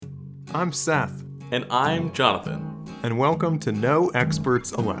I'm Seth. And I'm Jonathan. And welcome to No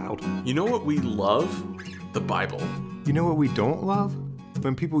Experts Allowed. You know what we love? The Bible. You know what we don't love?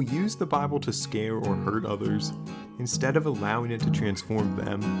 When people use the Bible to scare or hurt others, instead of allowing it to transform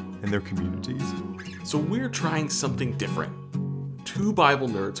them and their communities. So we're trying something different. Two Bible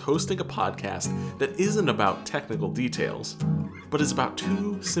nerds hosting a podcast that isn't about technical details, but is about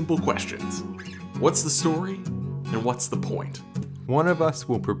two simple questions. What's the story? And what's the point? One of us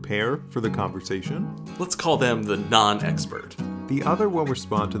will prepare for the conversation. Let's call them the non-expert. The other will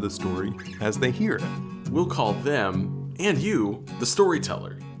respond to the story as they hear it. We'll call them, and you, the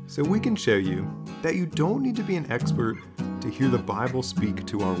storyteller. So we can show you that you don't need to be an expert to hear the Bible speak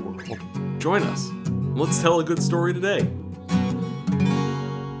to our world. Join us. Let's tell a good story today.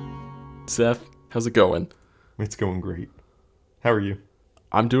 Seth, how's it going? It's going great. How are you?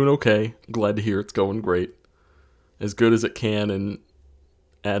 I'm doing okay. Glad to hear it's going great. As good as it can in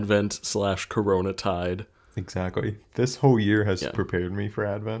Advent/Corona tide. Exactly. This whole year has prepared me for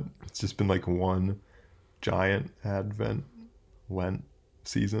Advent. It's just been like one giant Advent Lent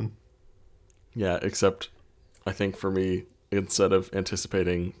season. Yeah, except I think for me, instead of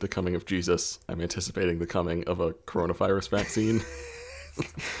anticipating the coming of Jesus, I'm anticipating the coming of a coronavirus vaccine.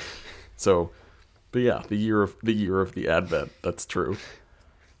 So, but yeah, the year of the Advent. That's true.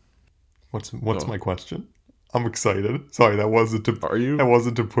 What's my question? I'm excited. Sorry, that wasn't to. Are you? That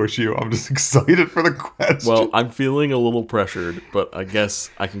wasn't to push you. I'm just excited for the question. Well, I'm feeling a little pressured, but I guess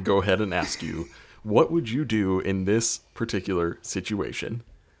I can go ahead and ask you, what would you do in this particular situation?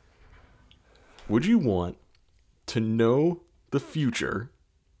 Would you want to know the future,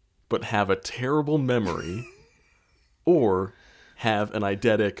 but have a terrible memory, or have an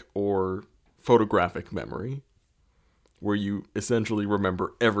eidetic or photographic memory, where you essentially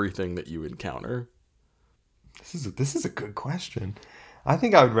remember everything that you encounter? This is a good question. I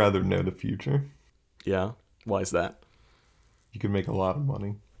think I would rather know the future. Yeah? Why is that? You could make a lot of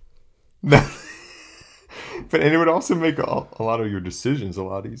money. But and it would also make a lot of your decisions a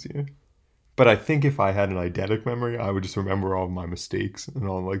lot easier. But I think if I had an eidetic memory, I would just remember all of my mistakes and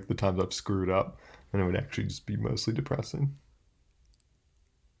all like the times I've screwed up, and it would actually just be mostly depressing.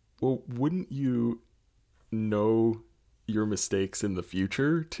 Well, wouldn't you know your mistakes in the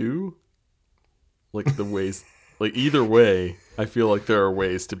future too? Like the ways, like either way, I feel like there are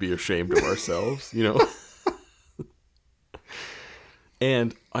ways to be ashamed of ourselves, you know?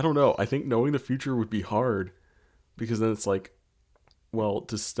 And I don't know, I think knowing the future would be hard because then it's like, well,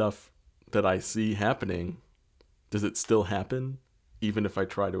 does stuff that I see happening, does it still happen even if I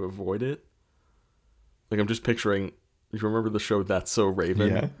try to avoid it? Like I'm just picturing, you remember the show That's So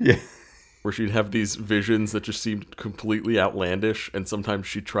Raven? Yeah. Where she'd have these visions that just seemed completely outlandish and sometimes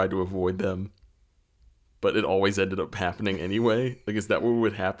she'd try to avoid them, but it always ended up happening anyway. Like, is that what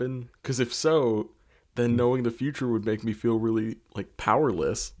would happen? Because if so, then knowing the future would make me feel really, like,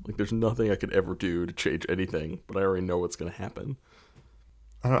 powerless. Like, there's nothing I could ever do to change anything, but I already know what's going to happen.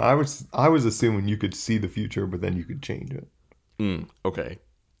 I don't know, I was assuming you could see the future, but then you could change it. Okay.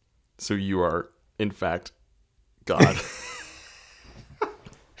 So you are, in fact, God.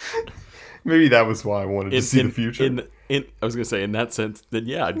 Maybe that was why I wanted to see the future. I was going to say, in that sense, then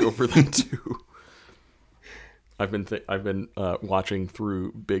yeah, I'd go for that too. I've been watching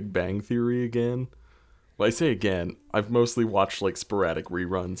through Big Bang Theory again. Well, I say again, I've mostly watched like sporadic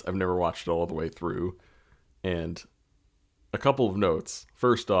reruns. I've never watched it all the way through. And a couple of notes.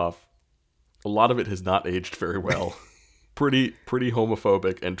 First off, a lot of it has not aged very well. pretty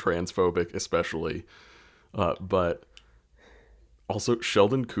homophobic and transphobic especially. But also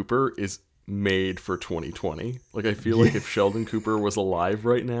Sheldon Cooper is made for 2020. Like I feel like if Sheldon Cooper was alive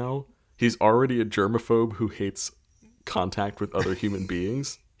right now, he's already a germaphobe who hates contact with other human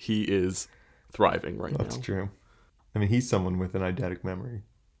beings. He is thriving right now. That's true. I mean, he's someone with an eidetic memory.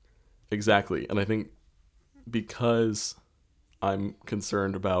 Exactly. And I think because I'm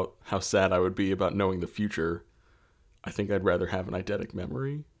concerned about how sad I would be about knowing the future, I think I'd rather have an eidetic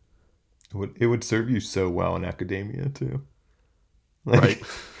memory. It would serve you so well in academia, too. Right.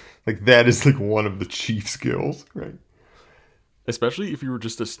 Like, that is, like, one of the chief skills, right? Especially if you were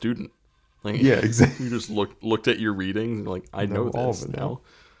just a student. Like, yeah, exactly. You just looked at your readings and like, I know this now.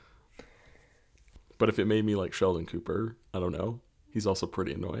 But if it made me like Sheldon Cooper, I don't know. He's also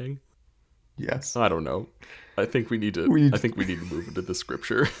pretty annoying. Yes. I don't know. I think we need to move into the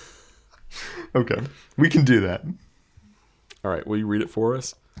scripture. Okay. We can do that. All right. Will you read it for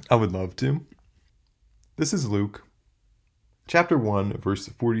us? I would love to. This is Luke, chapter 1, verse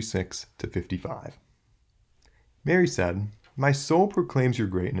 46 to 55. Mary said, "My soul proclaims your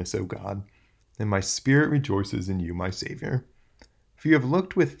greatness, O God, and my spirit rejoices in you, my Savior. For you have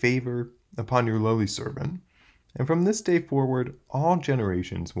looked with favor upon your lowly servant, and from this day forward all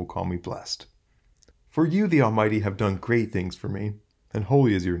generations will call me blessed. For you, the Almighty, have done great things for me, and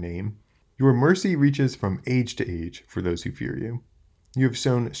holy is your name. Your mercy reaches from age to age for those who fear you. You have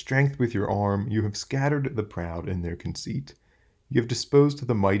shown strength with your arm. You have scattered the proud in their conceit. You have disposed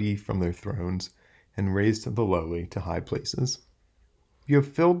the mighty from their thrones, and raised the lowly to high places. You have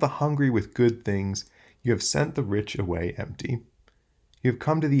filled the hungry with good things. You have sent the rich away empty. You have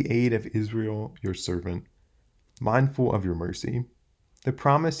come to the aid of Israel, your servant, mindful of your mercy, the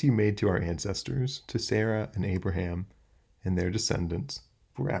promise you made to our ancestors, to Sarah and Abraham and their descendants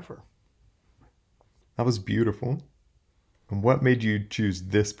forever. That was beautiful. And what made you choose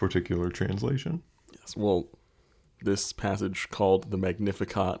this particular translation? Yes, well, this passage called the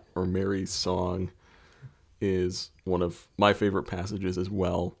Magnificat, or Mary's Song, is one of my favorite passages as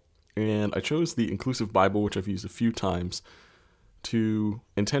well. And I chose the Inclusive Bible, which I've used a few times, to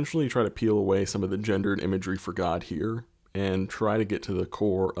intentionally try to peel away some of the gendered imagery for God here and try to get to the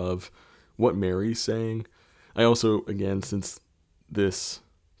core of what Mary's saying. I also, again, since this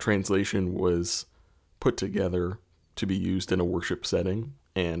translation was put together to be used in a worship setting,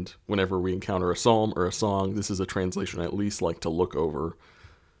 and whenever we encounter a psalm or a song, this is a translation I at least like to look over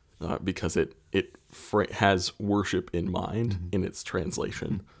because it has worship in mind in its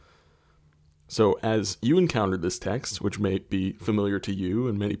translation. So as you encountered this text, which may be familiar to you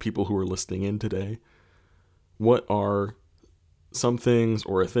and many people who are listening in today, what are some things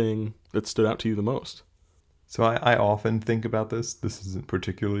or a thing that stood out to you the most? So I often think about this. This isn't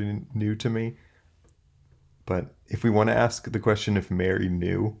particularly new to me. But if we want to ask the question if Mary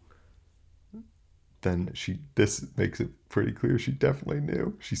knew, then this makes it pretty clear she definitely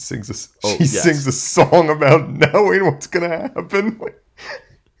knew. She sings sings a song about knowing what's going to happen.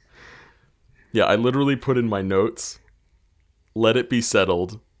 Yeah, I literally put in my notes, let it be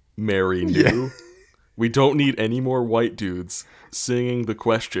settled, Mary knew. Yeah. We don't need any more white dudes singing the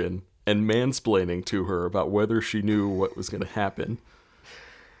question and mansplaining to her about whether she knew what was going to happen.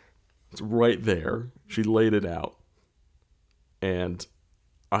 It's right there. She laid it out. And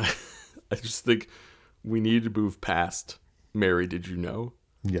I just think we need to move past Mary, did you know?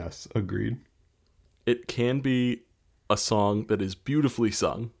 Yes, agreed. It can be a song that is beautifully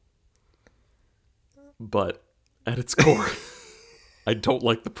sung, but at its core, I don't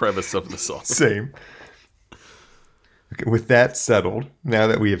like the premise of the song. Same. Okay, with that settled, now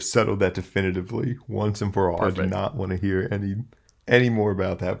that we have settled that definitively once and for all, perfect. I do not want to hear any more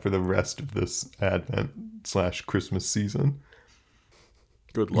about that for the rest of this Advent/Christmas season.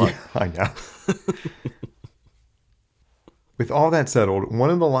 Good luck. Yeah, I know. With all that settled, one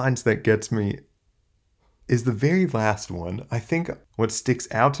of the lines that gets me is the very last one. I think what sticks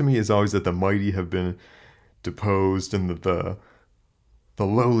out to me is always that the mighty have been deposed and that the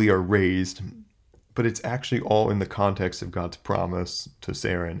lowly are raised. But it's actually all in the context of God's promise to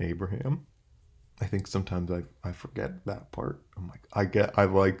Sarah and Abraham. I think sometimes I forget that part. I'm like, I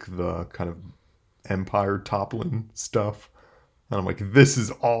like the kind of empire toppling stuff. And I'm like, this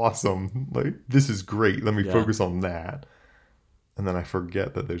is awesome. Like, this is great. Let me focus on that. And then I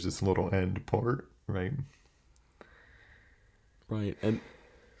forget that there's this little end part, right? Right. And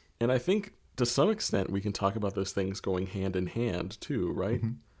I think to some extent we can talk about those things going hand in hand too, right?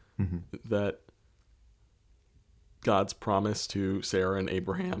 Mm-hmm. Mm-hmm. That God's promise to Sarah and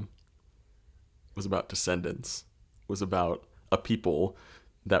Abraham was about descendants, was about a people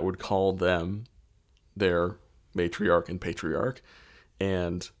that would call them their matriarch and patriarch.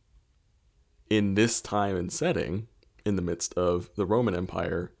 And in this time and setting, in the midst of the Roman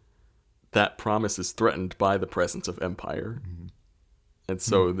Empire, that promise is threatened by the presence of empire. Mm-hmm. And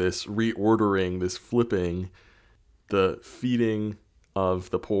so this reordering, this flipping, the feeding of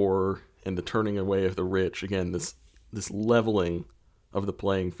the poor and the turning away of the rich, again, this leveling of the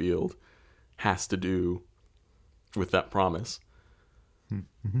playing field has to do with that promise.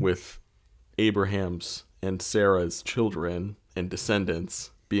 Mm-hmm. With Abraham's and Sarah's children and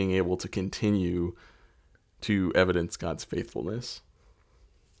descendants being able to continue to evidence God's faithfulness.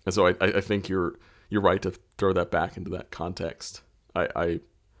 And so I think you're right to throw that back into that context. I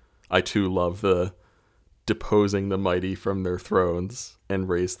too love the deposing the mighty from their thrones and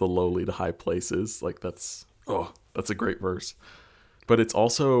raise the lowly to high places. Like that's a great verse. But it's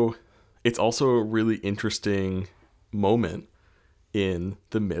also a really interesting moment in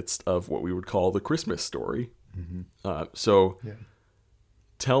the midst of what we would call the Christmas story. Mm-hmm.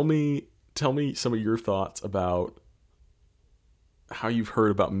 Tell me some of your thoughts about how you've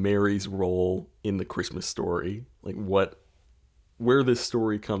heard about Mary's role in the Christmas story, like where this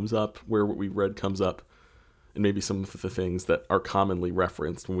story comes up, where what we read comes up, and maybe some of the things that are commonly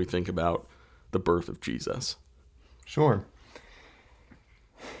referenced when we think about the birth of Jesus. Sure.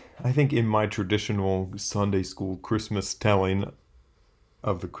 I think in my traditional Sunday school Christmas telling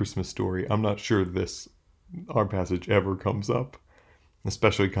of the Christmas story, I'm not sure our passage ever comes up,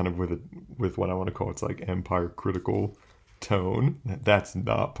 especially kind of with what I want to call it's like empire critical tone. That's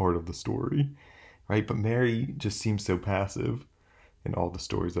not part of the story, right? But Mary just seems so passive in all the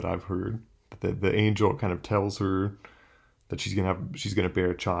stories that I've heard. The angel kind of tells her that she's gonna bear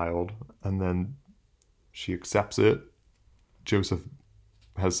a child, and then she accepts it. Joseph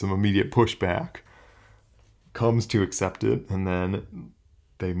has some immediate pushback, comes to accept it, and then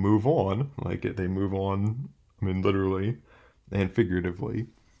they move on. They move on, I mean, literally and figuratively.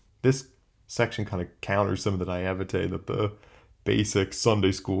 This section kind of counters some of the naivete that the basic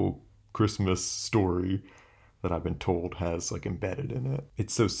Sunday school Christmas story that I've been told has like embedded in it.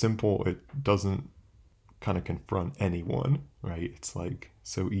 It's so simple, it doesn't kind of confront anyone, right? It's like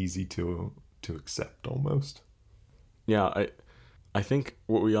so easy to accept almost. Yeah, I think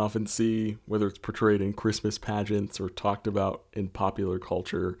what we often see, whether it's portrayed in Christmas pageants or talked about in popular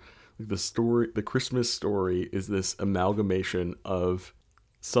culture, the Christmas story is this amalgamation of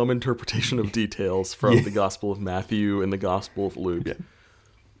some interpretation of details from the Gospel of Matthew and the Gospel of Luke. Yeah.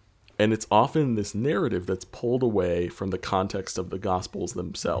 And it's often this narrative that's pulled away from the context of the Gospels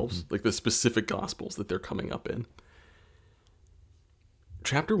themselves, like the specific Gospels that they're coming up in.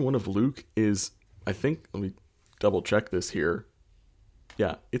 Chapter 1 of Luke is, I think, let me double check this here.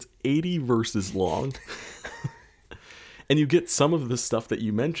 Yeah, it's 80 verses long. And you get some of the stuff that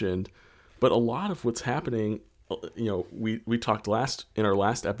you mentioned, but a lot of what's happening, we talked in our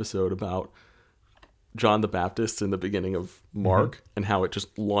last episode about John the Baptist in the beginning of Mark and how it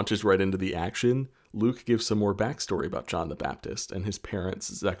just launches right into the action. Luke gives some more backstory about John the Baptist and his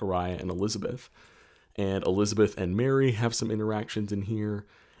parents, Zechariah and Elizabeth. And Elizabeth and Mary have some interactions in here.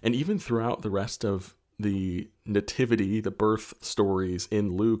 And even throughout the rest of the nativity, the birth stories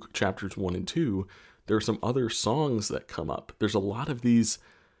in Luke chapters 1 and 2, there are some other songs that come up. There's a lot of these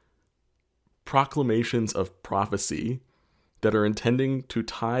proclamations of prophecy that are intending to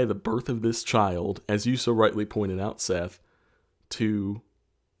tie the birth of this child, as you so rightly pointed out, Seth, to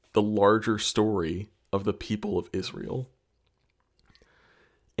the larger story of the people of Israel.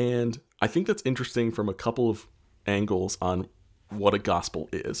 And I think that's interesting from a couple of angles on what a gospel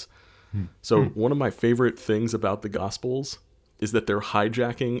is. So one of my favorite things about the Gospels is that they're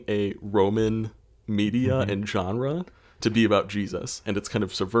hijacking a Roman media and genre to be about Jesus, and it's kind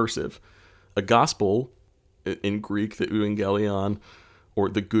of subversive. A gospel, in Greek, the euangelion, or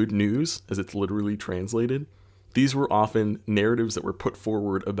the good news, as it's literally translated, these were often narratives that were put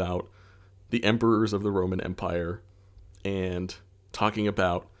forward about the emperors of the Roman Empire and talking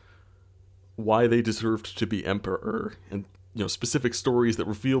about why they deserved to be emperor, and specific stories that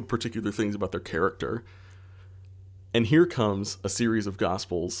revealed particular things about their character. And here comes a series of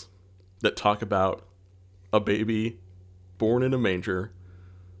gospels that talk about a baby born in a manger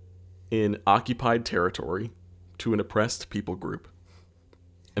in occupied territory to an oppressed people group,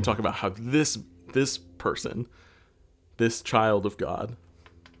 and talk about how this person, this child of God,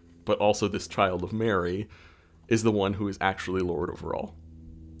 but also this child of Mary, is the one who is actually Lord over all.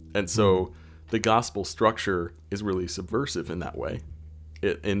 And so the gospel structure is really subversive in that way,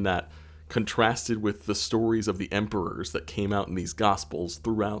 in that contrasted with the stories of the emperors that came out in these gospels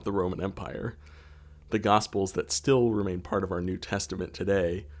throughout the Roman Empire, the gospels that still remain part of our New Testament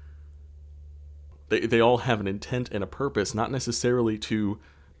today, they all have an intent and a purpose, not necessarily to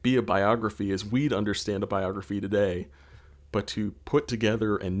be a biography as we'd understand a biography today, but to put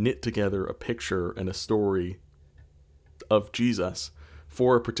together and knit together a picture and a story of Jesus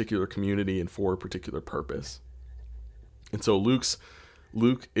for a particular community and for a particular purpose. And so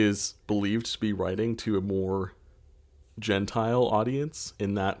Luke is believed to be writing to a more Gentile audience,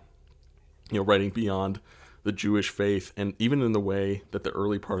 in that, writing beyond the Jewish faith. And even in the way that the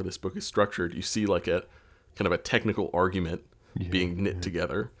early part of this book is structured, you see like a kind of a technical argument being knit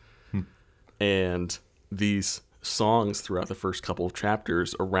together. And these songs throughout the first couple of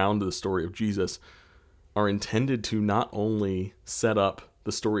chapters around the story of Jesus are intended to not only set up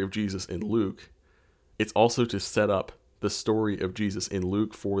the story of Jesus in Luke, it's also to set up the story of Jesus in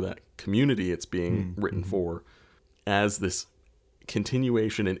Luke for that community it's being written for, as this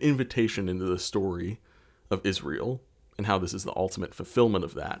continuation and invitation into the story of Israel, and how this is the ultimate fulfillment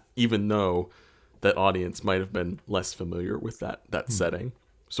of that, even though that audience might have been less familiar with that setting.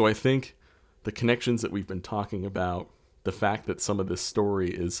 So I think the connections that we've been talking about, the fact that some of this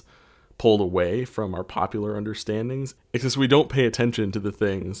story is pulled away from our popular understandings. It's just we don't pay attention to the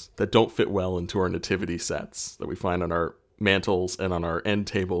things that don't fit well into our nativity sets that we find on our mantles and on our end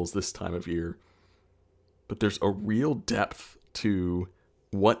tables this time of year. But there's a real depth to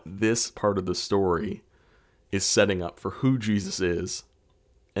what this part of the story is setting up for who Jesus is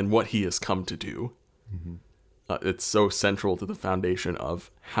and what he has come to do. Mm-hmm. It's so central to the foundation of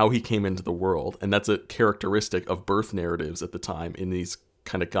how he came into the world. And that's a characteristic of birth narratives at the time in these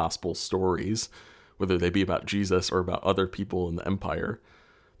kind of gospel stories, whether they be about Jesus or about other people in the empire.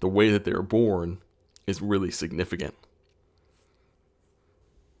 The way that they're born is really significant.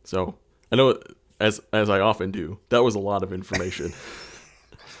 So I know, as I often do, that was a lot of information.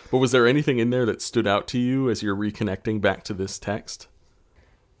 But was there anything in there that stood out to you as you're reconnecting back to this text?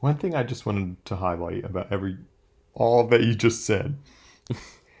 One thing I just wanted to highlight about all that you just said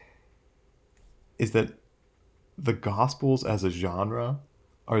is that the Gospels as a genre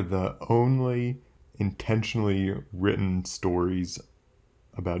are the only intentionally written stories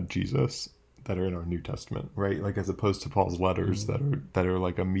about Jesus that are in our New Testament, right? Like, as opposed to Paul's letters that are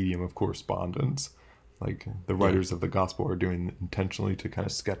like a medium of correspondence. Like, the writers of the Gospel are doing intentionally to kind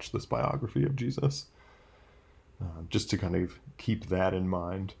of sketch this biography of Jesus, just to kind of keep that in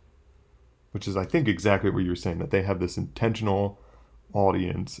mind. Which is, I think, exactly what you were saying, that they have this intentional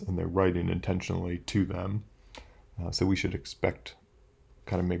audience and they're writing intentionally to them. So we should expect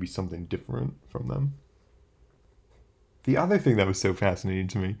kind of maybe something different from them. The other thing that was so fascinating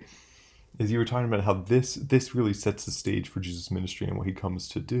to me is you were talking about how this really sets the stage for Jesus' ministry and what he comes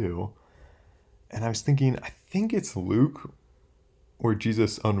to do. And I was thinking, I think it's Luke where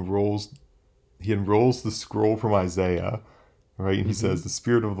Jesus unrolls the scroll from Isaiah, right? And he says, "The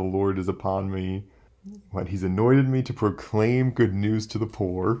Spirit of the Lord is upon me. He's anointed me to proclaim good news to the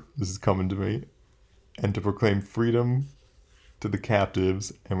poor." This is coming to me. "And to proclaim freedom to the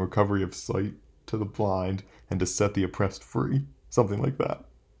captives and recovery of sight to the blind, and to set the oppressed free." Something like that.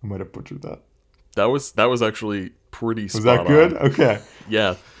 I might have butchered that. That was actually pretty spot on. Was that good? Okay.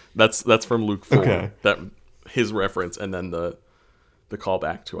 Yeah. That's from Luke 4. Okay. That his reference, and then the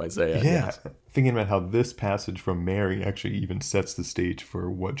callback to Isaiah. Yeah. Yes. Thinking about how this passage from Mary actually even sets the stage for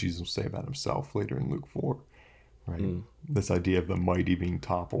what Jesus will say about himself later in Luke 4. Right? This idea of the mighty being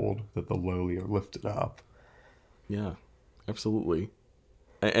toppled, that the lowly are lifted up. Yeah, absolutely.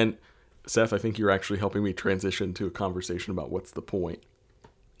 And Seth, I think you're actually helping me transition to a conversation about what's the point.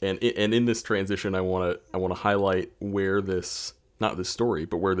 And in this transition, I want to highlight where this, not this story,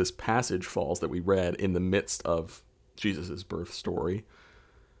 but where this passage falls that we read in the midst of Jesus' birth story.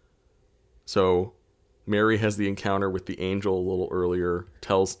 So Mary has the encounter with the angel a little earlier,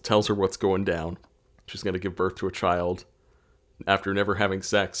 tells her what's going down. She's going to give birth to a child after never having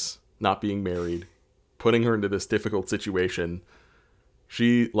sex, not being married, putting her into this difficult situation.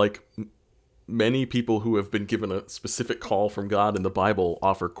 She, like many people who have been given a specific call from God in the Bible,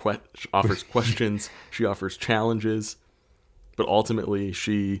 offers questions, she offers challenges, but ultimately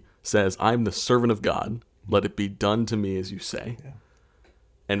she says, "I'm the servant of God. Let it be done to me as you say,"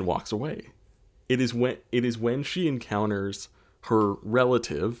 and walks away. It is when she encounters her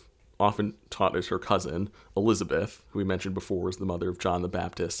relative, often taught as her cousin, Elizabeth, who we mentioned before is the mother of John the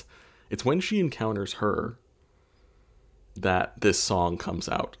Baptist. It's when she encounters her that this song comes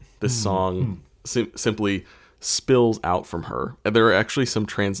out. This song simply spills out from her. And there are actually some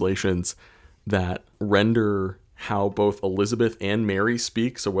translations that render how both Elizabeth and Mary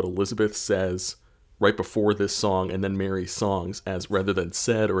speak, so what Elizabeth says right before this song and then Mary's songs, as rather than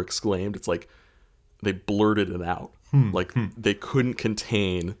said or exclaimed, it's like they blurted it out. They couldn't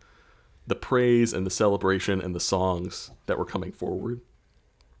contain the praise and the celebration and the songs that were coming forward.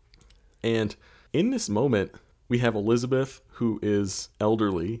 And in this moment, we have Elizabeth, who is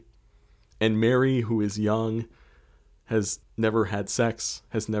elderly, and Mary, who is young, has never had sex,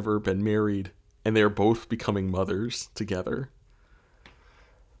 has never been married, and they are both becoming mothers together.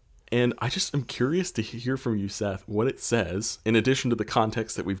 And I just am curious to hear from you, Seth, what it says, in addition to the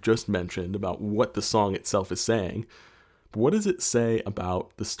context that we've just mentioned about what the song itself is saying. But what does it say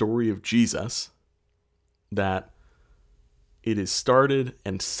about the story of Jesus that it is started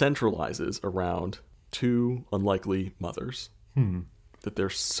and centralizes around two unlikely mothers? That they're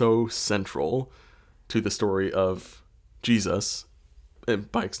so central to the story of Jesus,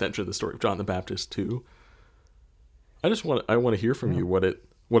 and by extension the story of John the Baptist too. I want to hear from you what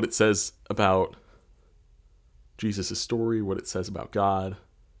it says about Jesus' story, what it says about God.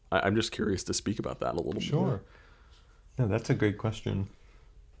 I'm just curious to speak about that a little Sure. more. No, that's a great question.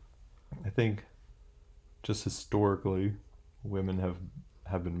 I think just historically, women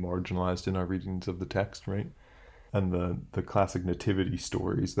have been marginalized in our readings of the text, right? And the classic nativity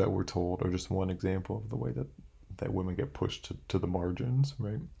stories that were told are just one example of the way that women get pushed to the margins,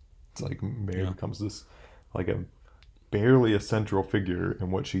 right? It's like Mary Yeah. becomes this, like a barely a central figure,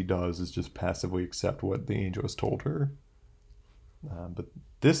 and what she does is just passively accept what the angel has told her. But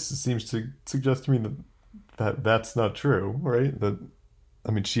this seems to suggest to me that's not true, right? That,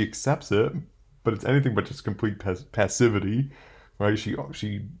 I mean, she accepts it, but it's anything but just complete passivity, right? She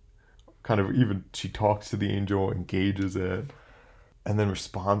kind of, even she talks to the angel, engages it, and then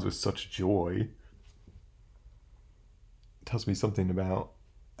responds with such joy. It tells me something about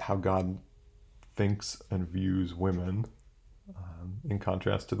how God thinks and views women, in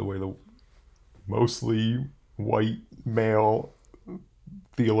contrast to the way the mostly white male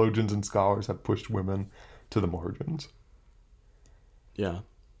theologians and scholars have pushed women to the margins. Yeah.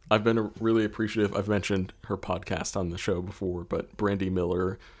 I've been really appreciative. I've mentioned her podcast on the show before, but Brandy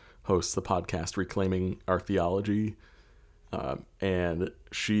Miller hosts the podcast Reclaiming Our Theology. And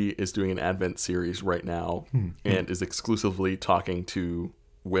she is doing an Advent series right now and is exclusively talking to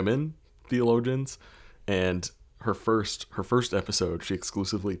women theologians. And her first episode, she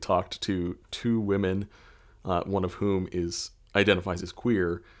exclusively talked to two women, one of whom identifies as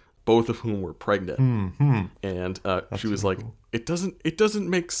queer, both of whom were pregnant. And she was like, cool. it doesn't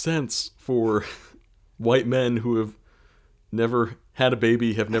make sense for white men who have never had a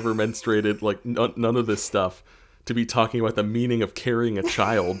baby, have never menstruated, like none of this stuff, to be talking about the meaning of carrying a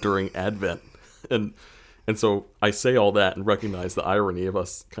child during Advent. And so I say all that and recognize the irony of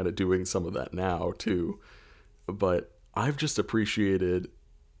us kind of doing some of that now too. But I've just appreciated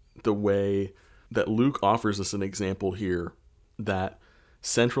the way that Luke offers us an example here that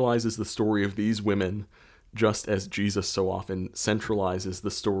centralizes the story of these women, just as Jesus so often centralizes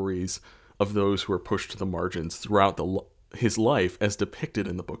the stories of those who are pushed to the margins throughout his life, as depicted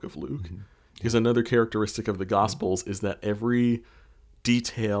in the book of Luke. Mm-hmm. Because another characteristic of the Gospels is that every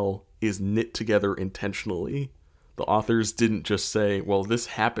detail is knit together intentionally. The authors didn't just say, well, this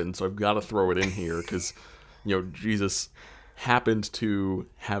happened, so I've got to throw it in here because, Jesus happened to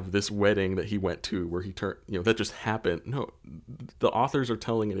have this wedding that he went to where he turned, that just happened. No, the authors are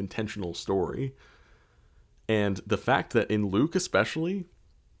telling an intentional story. And the fact that in Luke especially,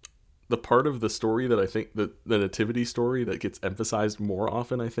 the part of the story that I think the nativity story that gets emphasized more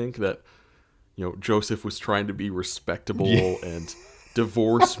often, I think, that Joseph was trying to be respectable and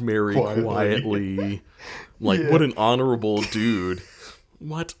divorce Mary quietly. Like, what an honorable dude.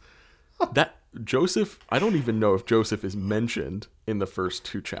 What? That Joseph, I don't even know if Joseph is mentioned in the first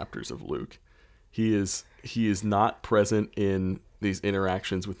two chapters of Luke. He is not present in these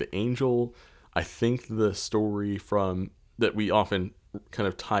interactions with the angel. I think the story from that we often kind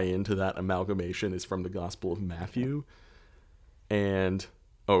of tie into that amalgamation is from the Gospel of Matthew. And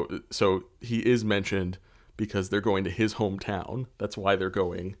so he is mentioned because they're going to his hometown. That's why they're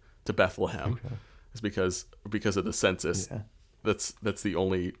going to Bethlehem. Okay. It's because of the census. Yeah. That's the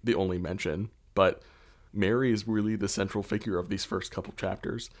only mention. But Mary is really the central figure of these first couple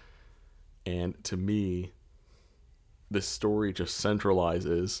chapters. And to me, this story just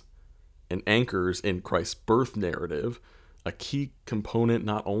centralizes and anchors in Christ's birth narrative, a key component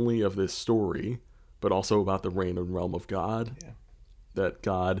not only of this story, but also about the reign and realm of God. Yeah. That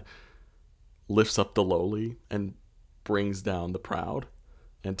God lifts up the lowly and brings down the proud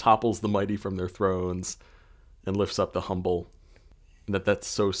and topples the mighty from their thrones and lifts up the humble. And that's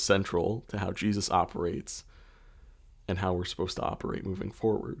so central to how Jesus operates and how we're supposed to operate moving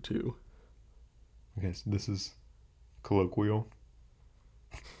forward too. Okay, so this is colloquial.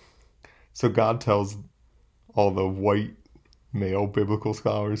 So God tells all the white male biblical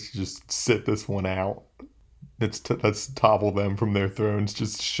scholars to just sit this one out. Let's topple them from their thrones.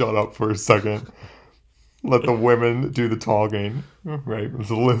 Just shut up for a second. Let the women do the talking, right? Let's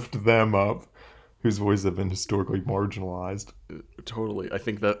lift them up, whose voices have been historically marginalized. Totally. I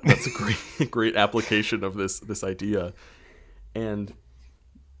think that's a great application of this idea. And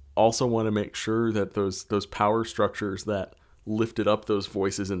also want to make sure that those power structures that lifted up those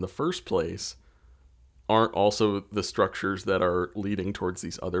voices in the first place aren't also the structures that are leading towards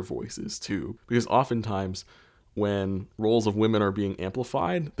these other voices too. Because oftentimes when roles of women are being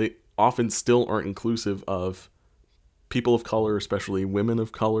amplified, they often still aren't inclusive of people of color, especially women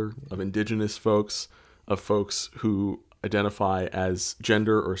of color, of indigenous folks, of folks who identify as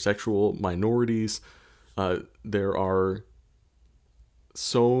gender or sexual minorities. There are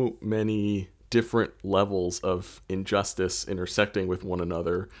so many different levels of injustice intersecting with one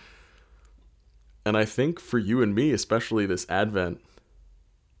another. And I think for you and me, especially this Advent,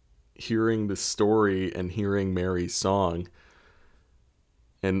 hearing this story and hearing Mary's song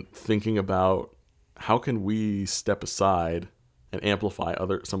and thinking about how can we step aside and amplify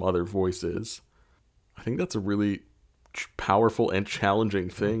some other voices? I think that's a really powerful and challenging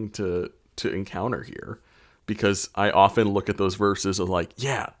thing to encounter here, because I often look at those verses of like,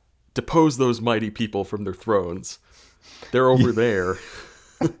 yeah, depose those mighty people from their thrones. They're over there.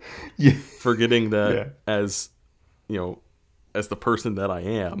 Yeah. Forgetting that Yeah. as the person that I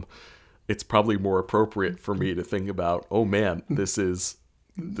am, it's probably more appropriate for me to think about, oh man, this is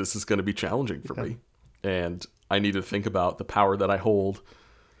going to be challenging for me. And I need to think about the power that I hold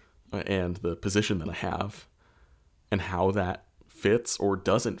and the position that I have and how that fits or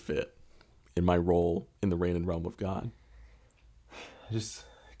doesn't fit in my role in the reign and realm of God. I just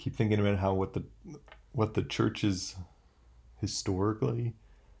keep thinking about how what the church is historically,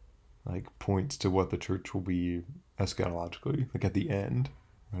 like, points to what the church will be eschatologically, like at the end,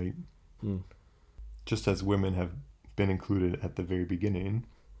 right? Just as women have been included at the very beginning,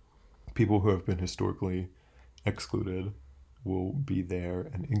 people who have been historically excluded will be there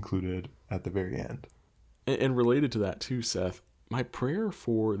and included at the very end. And related to that too, Seth, my prayer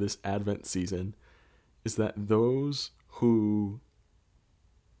for this Advent season is that those who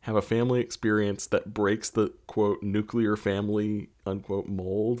have a family experience that breaks the, quote, nuclear family, unquote,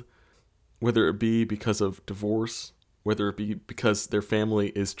 mold, whether it be because of divorce, whether it be because their family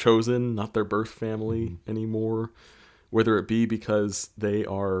is chosen, not their birth family anymore, whether it be because they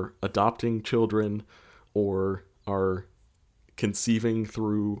are adopting children or are conceiving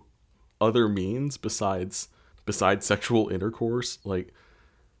through other means besides sexual intercourse. Like,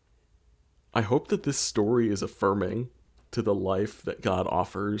 I hope that this story is affirming to the life that God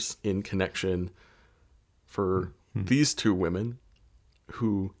offers in connection for these two women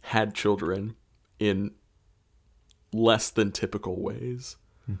who had children in less than typical ways.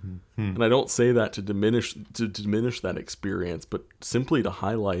 And I don't say that to diminish that experience, but simply to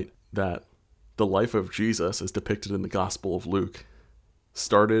highlight that the life of Jesus, as depicted in the Gospel of Luke,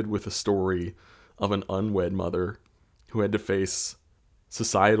 started with a story of an unwed mother who had to face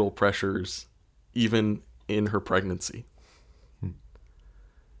societal pressures even in her pregnancy.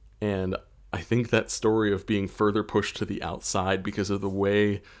 And I think that story of being further pushed to the outside because of the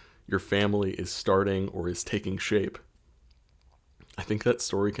way your family is starting or is taking shape, I think that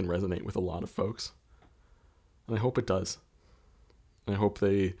story can resonate with a lot of folks. And I hope it does. I hope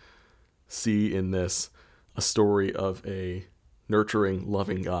they see in this a story of a nurturing,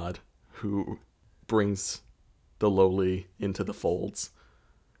 loving God who brings the lowly into the folds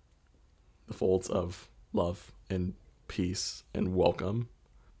of love and peace and welcome.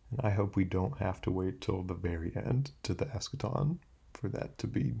 And I hope we don't have to wait till the very end to the eschaton for that to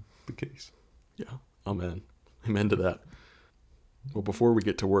be the case. Yeah, amen. Amen to that. Well, before we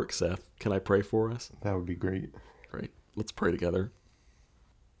get to work, Seth, can I pray for us? That would be great. Great. Let's pray together.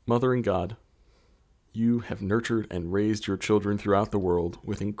 Mother in God, you have nurtured and raised your children throughout the world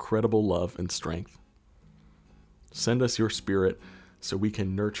with incredible love and strength. Send us your Spirit so we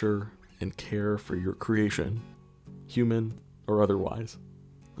can nurture and care for your creation, human or otherwise,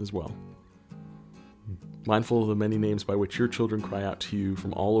 as well. Mindful of the many names by which your children cry out to you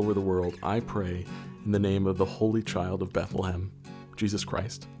from all over the world, I pray in the name of the Holy Child of Bethlehem, Jesus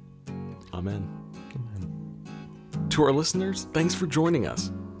Christ. Amen. Amen. To our listeners, thanks for joining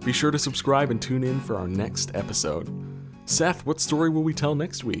us. Be sure to subscribe and tune in for our next episode. Seth, what story will we tell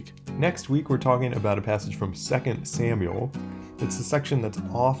next week? Next week, we're talking about a passage from 2 Samuel. It's a section that's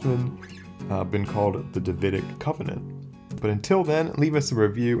often been called the Davidic Covenant. But until then, leave us a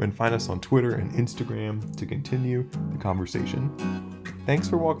review and find us on Twitter and Instagram to continue the conversation. Thanks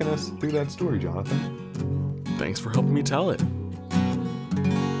for walking us through that story, Jonathan. Thanks for helping me tell it.